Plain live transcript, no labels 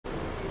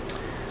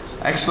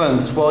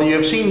Excellent. Well, you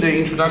have seen the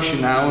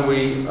introduction now.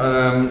 We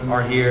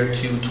are here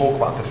to talk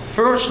about the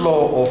first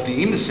law of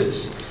the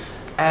indices.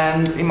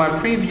 And in my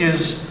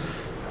previous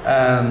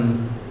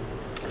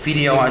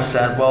video I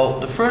said, well,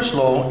 the first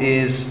law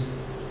is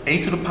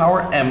a to the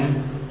power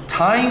m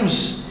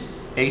times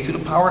a to the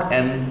power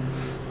n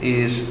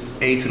is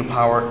a to the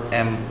power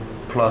m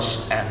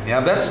plus n.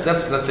 Yeah, that's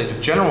let's say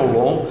the general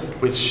law,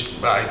 which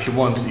if you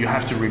want you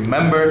have to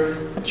remember,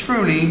 but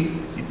truly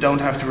you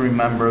don't have to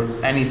remember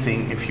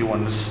anything if you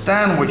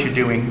understand what you're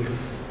doing,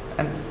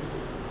 and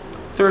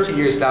 30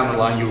 years down the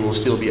line you will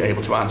still be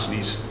able to answer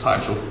these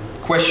types of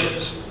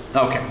questions.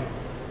 Okay,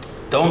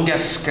 don't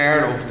get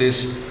scared of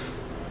this,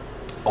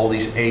 all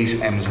these a's,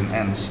 m's and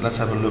n's. Let's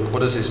have a look. What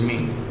does this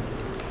mean?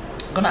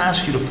 I'm going to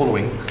ask you the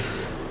following.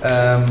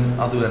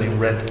 I'll do that in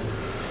red.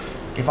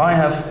 If I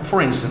have,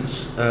 for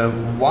instance,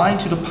 y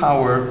to the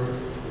power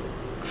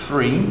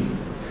 3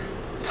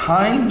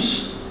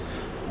 times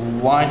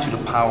y to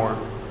the power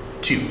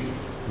 2.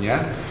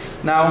 Yeah.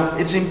 Now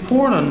it's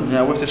important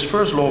with this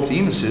first law of the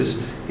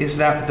indices is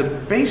that the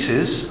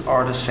bases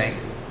are the same.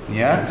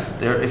 Yeah.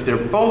 If they're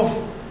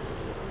both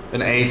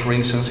an a, for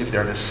instance, if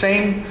they're the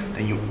same,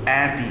 then you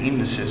add the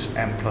indices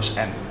m plus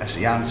n as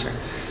the answer.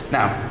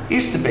 Now,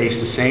 is the base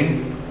the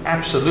same?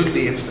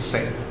 Absolutely, it's the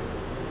same.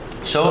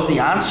 So the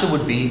answer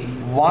would be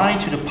y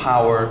to the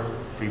power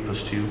 3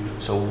 plus 2,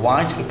 so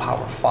y to the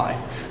power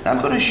 5. Now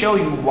I'm going to show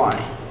you why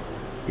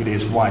it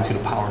is y to the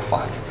power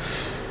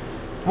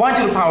 5. Y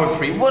to the power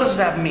 3, what does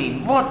that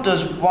mean? What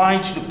does y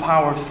to the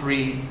power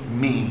 3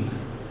 mean?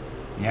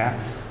 Yeah?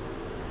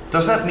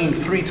 Does that mean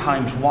 3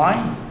 times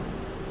y?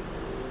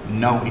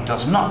 No, it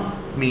does not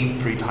mean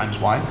 3 times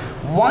y.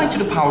 Y to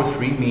the power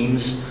 3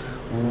 means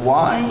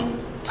y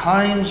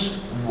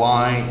times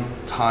y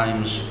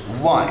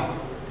times y.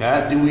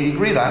 Yeah, do we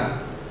agree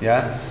that?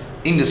 Yeah,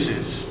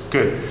 indices,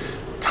 good.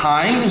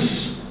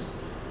 Times,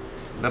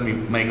 let me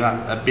make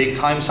that a big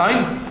time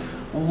sign,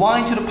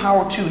 y to the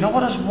power 2. Now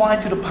what does y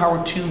to the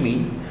power 2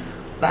 mean?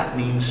 That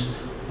means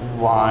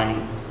y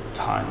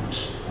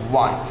times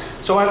y.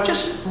 So I've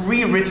just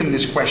rewritten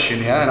this question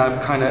here, and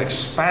I've kind of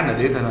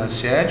expanded it, and I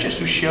said just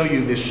to show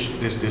you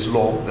this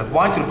law that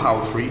y to the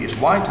power 3 is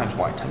y times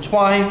y times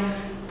y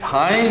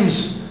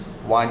times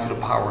y to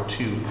the power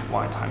 2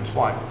 y times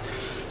y.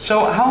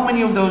 So how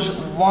many of those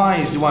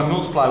y's do I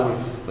multiply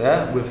with?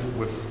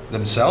 With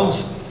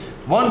themselves?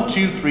 1,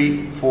 2,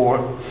 3,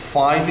 4,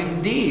 5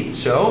 indeed.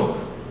 So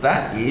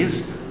that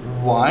is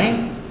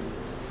y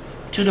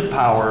to the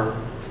power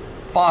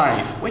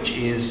 5, which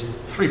is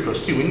 3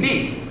 plus 2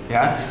 indeed.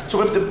 Yeah.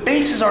 So if the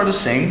bases are the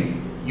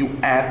same, you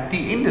add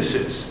the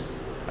indices.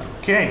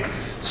 Okay.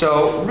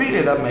 So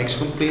really that makes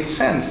complete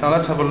sense. Now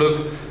let's have a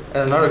look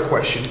at another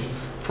question.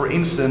 For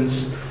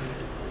instance,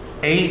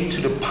 a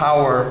to the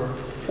power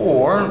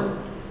 4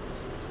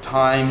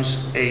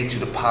 times a to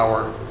the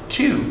power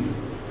 2.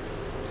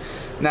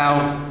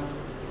 Now,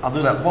 I'll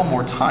do that one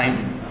more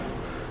time.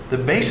 The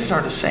bases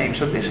are the same,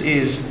 so this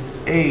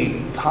is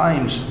a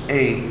times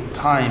a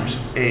times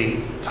a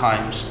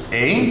times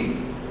a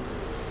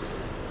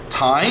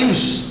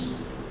times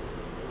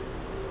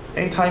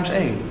a times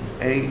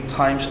a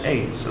times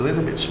a. It's a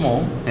little bit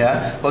small,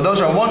 yeah, but those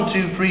are 1,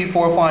 2, 3,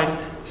 4, 5,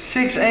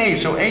 6 a,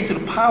 so a to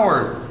the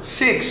power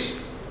 6.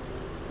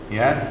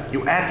 Yeah,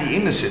 you add the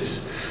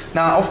indices.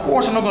 Now, of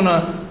course, I'm not going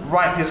to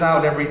write this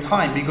out every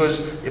time,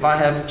 because if I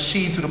have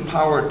c to the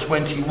power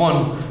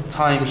 21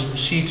 times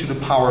c to the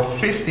power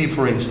 50,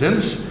 for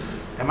instance,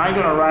 am I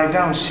going to write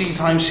down c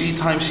times c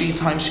times c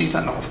times c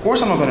times? No, of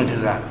course I'm not going to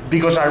do that,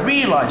 because I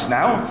realize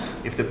now,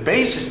 if the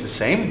base is the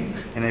same,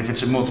 and if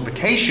it's a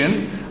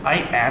multiplication,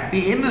 I add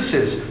the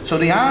indices. So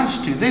the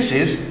answer to this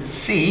is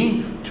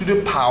c to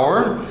the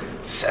power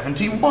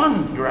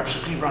 71. You're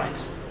absolutely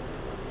right.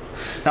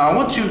 Now, I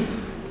want to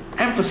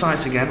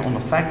emphasize again on the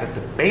fact that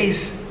the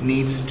base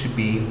needs to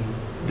be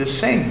the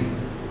same.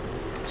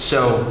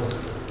 So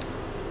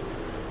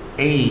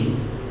a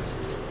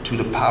to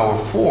the power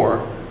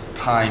 4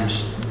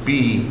 times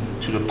b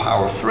to the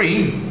power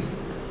 3,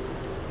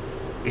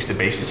 is the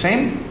base the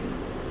same?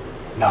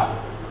 No.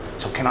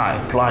 So can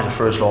I apply the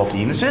first law of the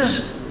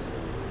indices?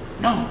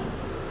 No.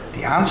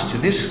 The answer to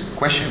this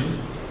question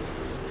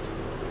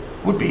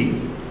would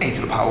be a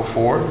to the power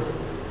 4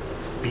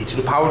 b to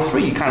the power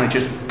 3. You kind of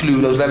just glue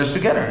those letters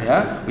together,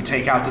 yeah? We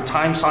take out the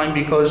time sign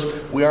because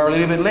we are a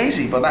little bit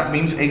lazy, but that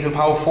means a to the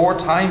power 4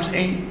 times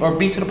a or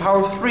b to the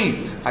power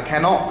 3. I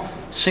cannot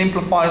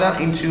simplify that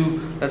into,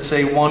 let's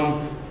say,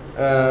 one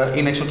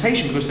index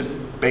notation, because the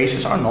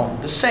bases are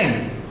not the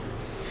same.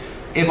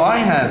 If I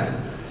have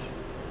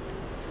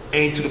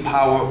a to the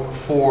power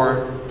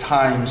 4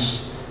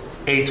 times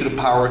a to the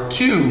power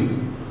 2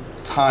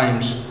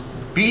 times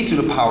b to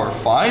the power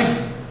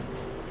 5,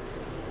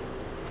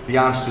 the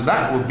answer to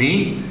that would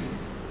be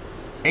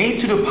a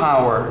to the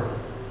power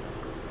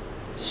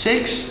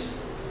 6,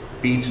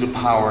 b to the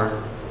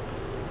power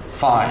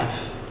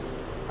 5.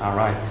 All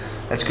right,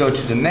 let's go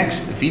to the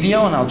next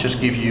video, and I'll just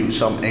give you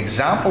some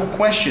example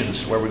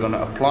questions where we're going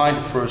to apply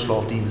the first law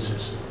of the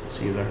indices.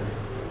 See you there.